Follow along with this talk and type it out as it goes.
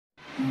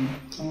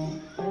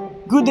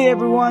Good day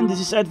everyone,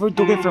 this is Edward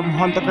Duque from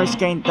Honda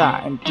KEYCHAIN,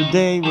 and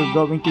today we're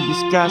going to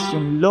discuss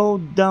yung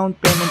low down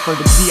payment for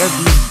the BRV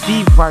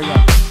V variant.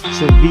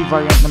 So V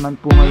variant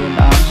naman po ngayon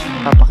ang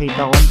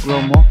papakita kong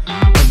promo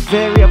na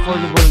very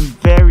affordable and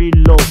very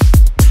low.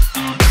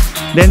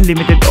 Then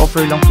limited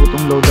offer lang po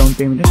itong low down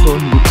payment ito.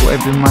 Hindi po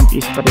every month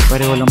is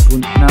pare-pareho lang po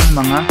ng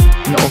mga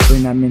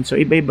na-offer namin. So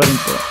iba-iba rin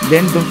po.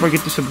 Then don't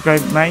forget to subscribe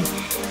my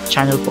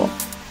channel po.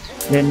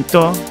 Then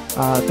ito,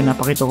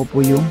 pinapakita ko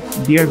po yung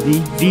BRV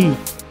V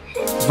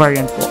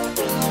variant po.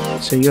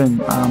 So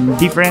yun,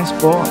 difference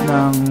po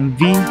ng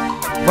V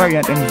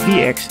variant and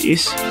VX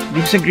is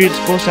dito sa grills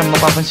po, sa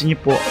mapapansin nyo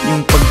po,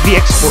 yung pag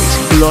VX po is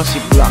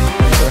glossy black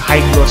or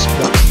high gloss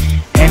black,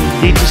 and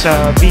dito sa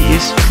V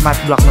is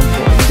matte black lang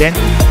po. Then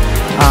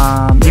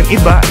yung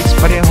iba is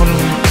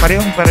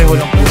parehong-pareho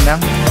lang po ng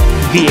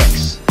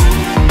VX.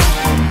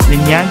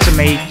 Then yan, sa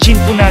may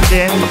chin po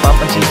natin,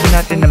 mapapansin po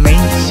natin na may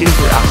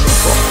silver accent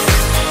po.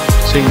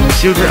 So yung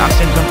silver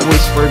accent lang po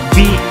is for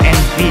V and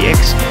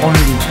VX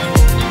only.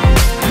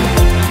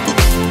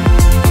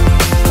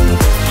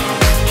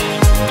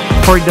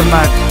 For the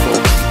mags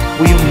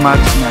po yung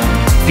mags na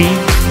V,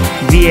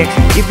 VX,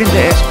 and even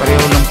the S,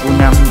 pareho lang po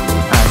ng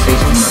size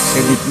ng mags.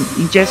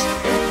 17 inches,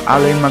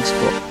 alloy mags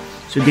po.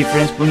 So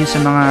difference po niya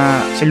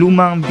sa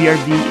lumang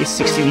BRV is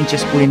 16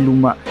 inches po yung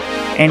luma.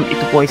 And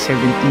ito po ay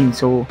 17.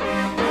 So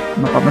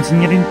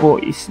mapapansin niyo rin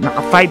po is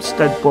naka 5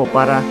 stud po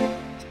para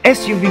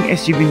SUV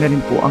na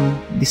rin po ang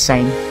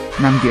design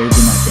ng BRV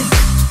natin.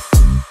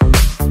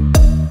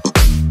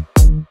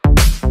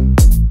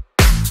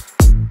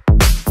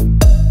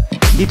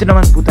 Dito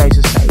naman po tayo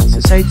sa sides.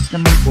 Sa sides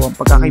naman po, ang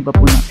pagkakaiba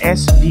po ng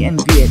S, V, and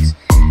VX.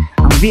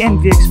 Ang V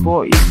and VX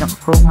po is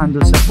naka-chrome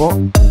handles na po.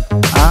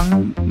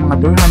 Ang mga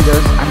door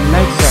handles,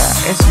 unlike sa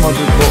S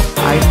model po,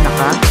 ay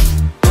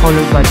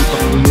naka-color body pa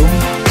po yung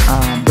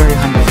door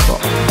handles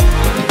po.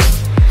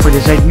 For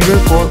the side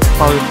mirror po,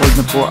 power fold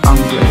na po ang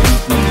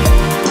BRV.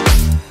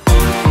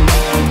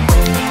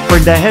 For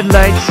the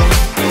headlights,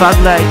 fog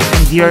lights,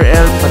 and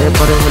DRL,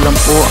 pare-pareho lang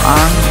po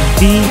ang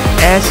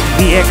VS,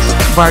 VX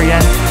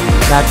variant.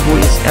 That po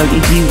is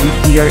LED with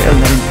DRL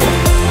na rin po.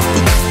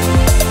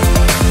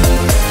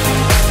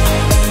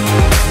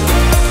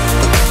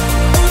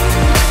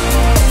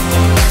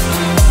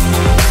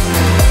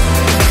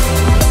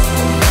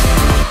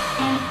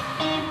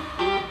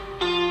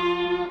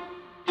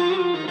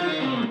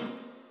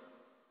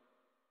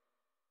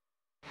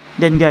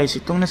 Then guys,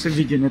 itong nasa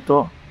video na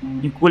to,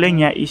 yung kulay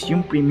niya is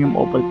yung premium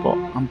opal po.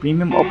 Ang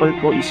premium opal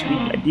po is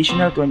with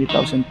additional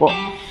 20,000 po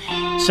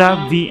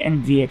sa V and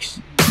VX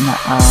na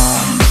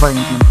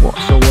variant lang po.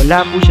 So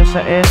wala po siya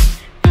sa S,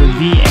 so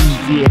V and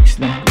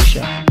VX lang po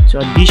siya.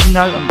 So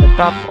additional on the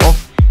top of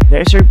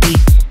the SRP,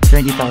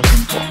 20,000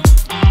 po.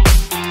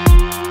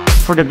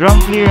 For the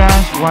ground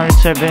clearance,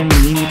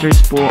 107mm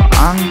po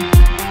ang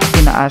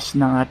tinaas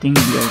ng ating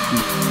BRV.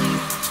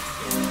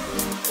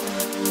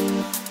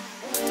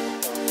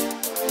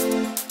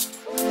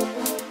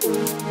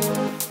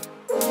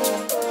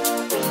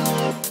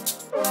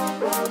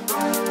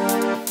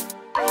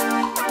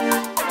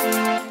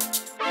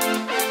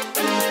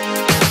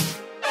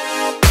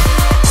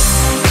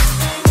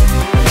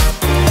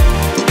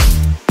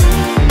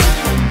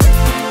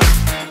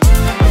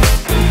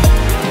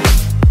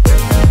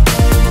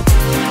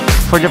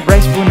 For the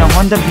price po ng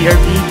Honda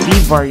BRV V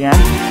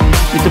variant,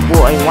 ito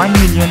po ay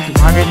 1,295,000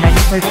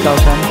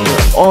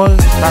 for all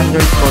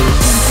standard colors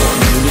lang po.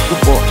 Nabili ko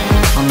po,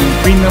 ang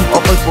premium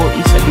opal po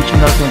is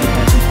additional 20,000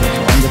 po.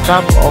 So on the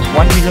top of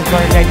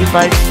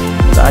 1,295,000,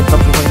 mag-add pa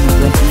po kayo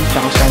ng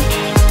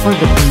 20,000 for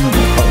the premium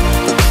opal.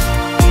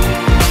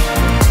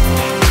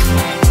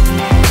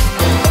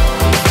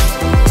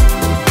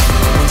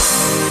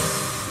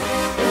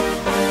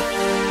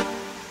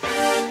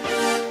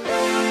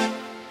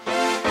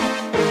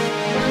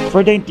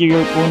 For the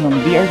interior po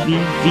ng BRV,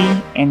 V,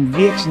 and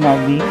VX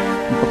Navi,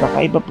 ang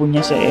pagkakaiba po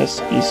niya sa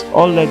S is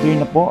all leather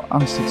na po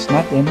ang seats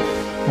natin,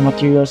 ang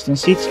materials ng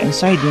seats and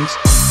sidings.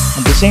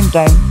 At the same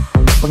time,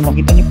 pag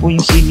nakita niyo po yung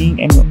ceiling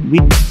and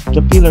with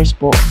the pillars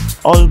po,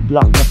 all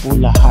black na po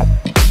lahat.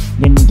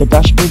 Then the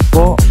dashboard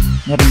po,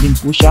 meron din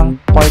po siyang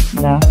part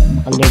na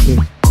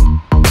naka-leather.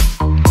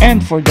 And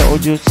for the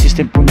audio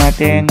system po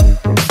natin,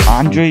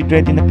 Android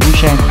ready na po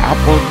siya and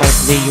Apple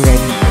CarPlay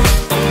ready.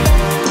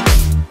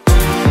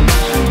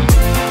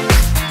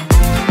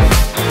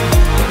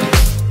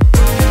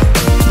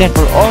 Then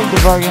for all the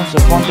variants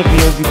of Honda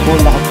BRV po,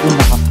 lahat po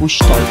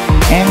naka-push start.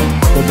 And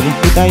pwede rin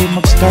po tayo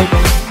mag-start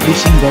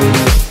using the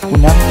remote po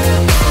ng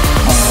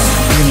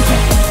unit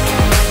natin.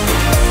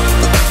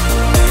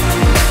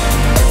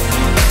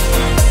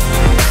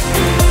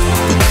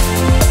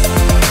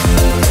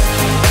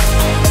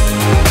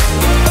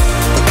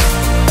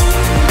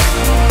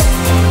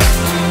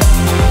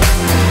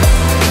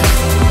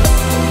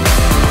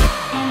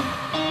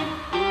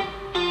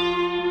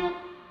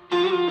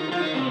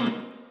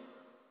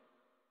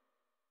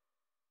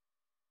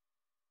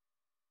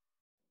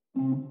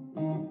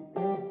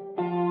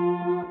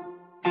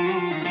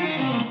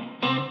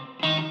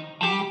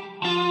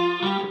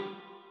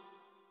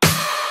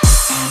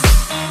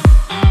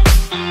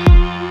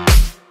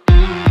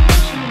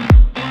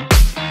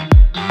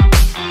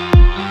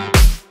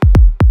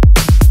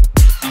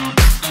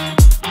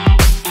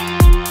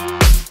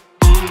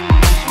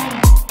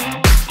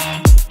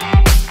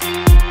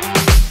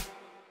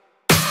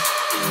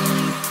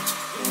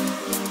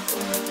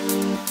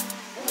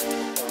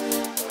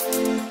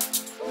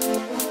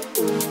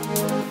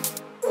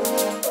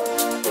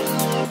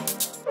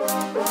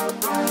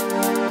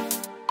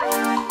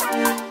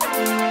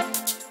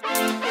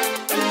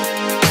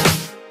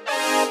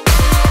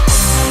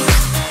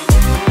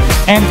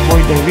 And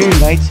for the rear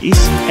lights is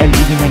LED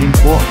na rin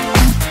po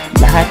ang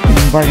lahat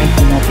ng variant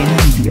po natin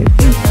ng BRV.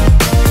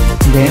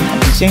 Then at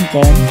the same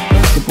time,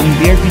 ito pong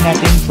BRV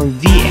natin for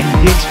V and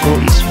VX Pro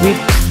is with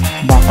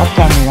backup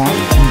camera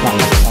and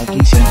backup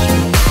parking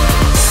sensor.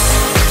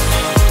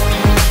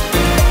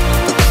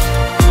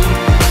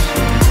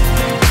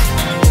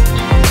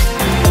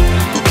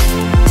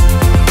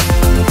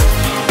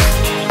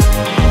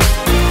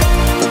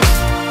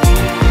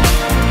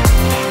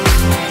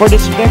 For the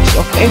specs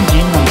of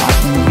engine ng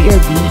ating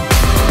BRV,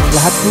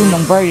 lahat po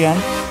ng variant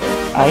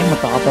ay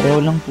magkakapareho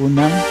lang po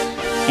ng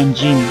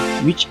engine,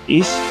 which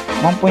is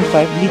 1.5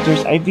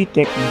 liters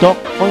iVTEC DOC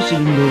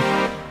 4-cylinder.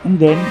 And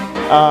then,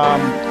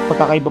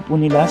 pagkakaiba po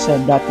nila sa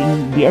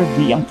dating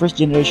BRV, ang first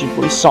generation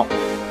po is SOC.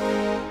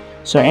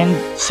 So, and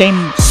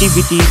same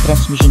CVT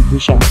transmission po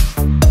siya.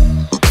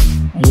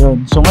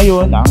 Ayun. So,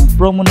 ngayon, ang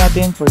promo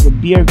natin for the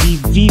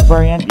BRV V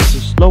variant is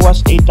as low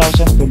as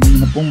 8,000. Pwede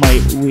na pong may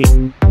uwi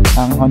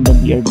ang Honda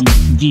BRV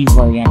V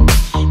variant.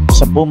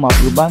 Isa po,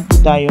 ma-approvean po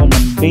tayo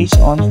ng based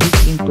on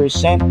 15%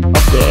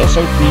 of the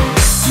SRP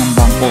ng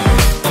bangko.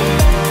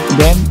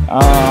 Then,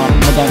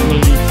 madami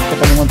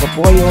katanungan pa po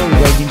kayo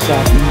regarding sa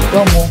ating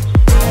promo.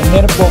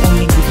 Meron po akong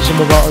link dito sa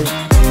baba or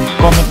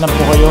comment lang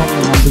po kayo.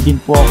 Nandun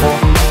po ako.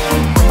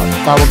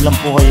 Tawag lang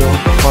po kayo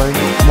for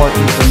more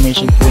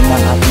information po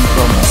ng ating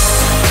promo.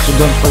 So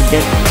don't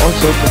forget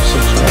also to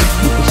subscribe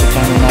dito sa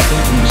channel natin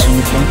kung gusto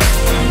nyo pong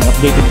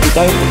updated po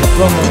tayo for the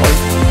promo or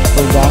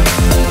for the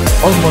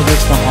all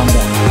models ng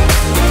Honda.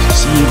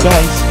 So see you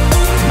guys!